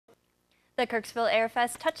The Kirksville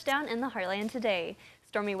Airfest touched down in the Heartland today.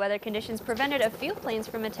 Stormy weather conditions prevented a few planes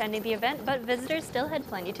from attending the event, but visitors still had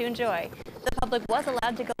plenty to enjoy. The public was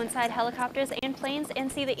allowed to go inside helicopters and planes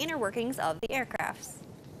and see the inner workings of the aircrafts.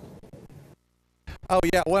 Oh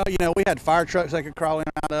yeah, well, we had fire trucks they could crawl in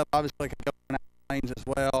and out of. Obviously, they could go in and out of planes as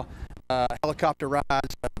well. Helicopter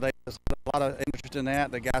rides, there's a lot of interest in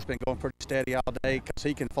that. The guy's been going pretty steady all day because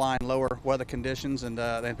he can fly in lower weather conditions, and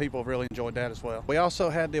people have really enjoyed that as well. We also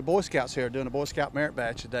had the Boy Scouts here doing a Boy Scout merit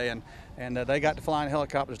badge today, and they got to fly in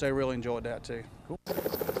helicopters. They really enjoyed that too. Cool.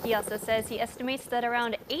 He also says he estimates that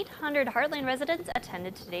around 800 Heartland residents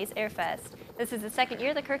attended today's Airfest. This is the second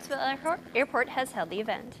year the Kirksville Airport has held the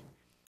event.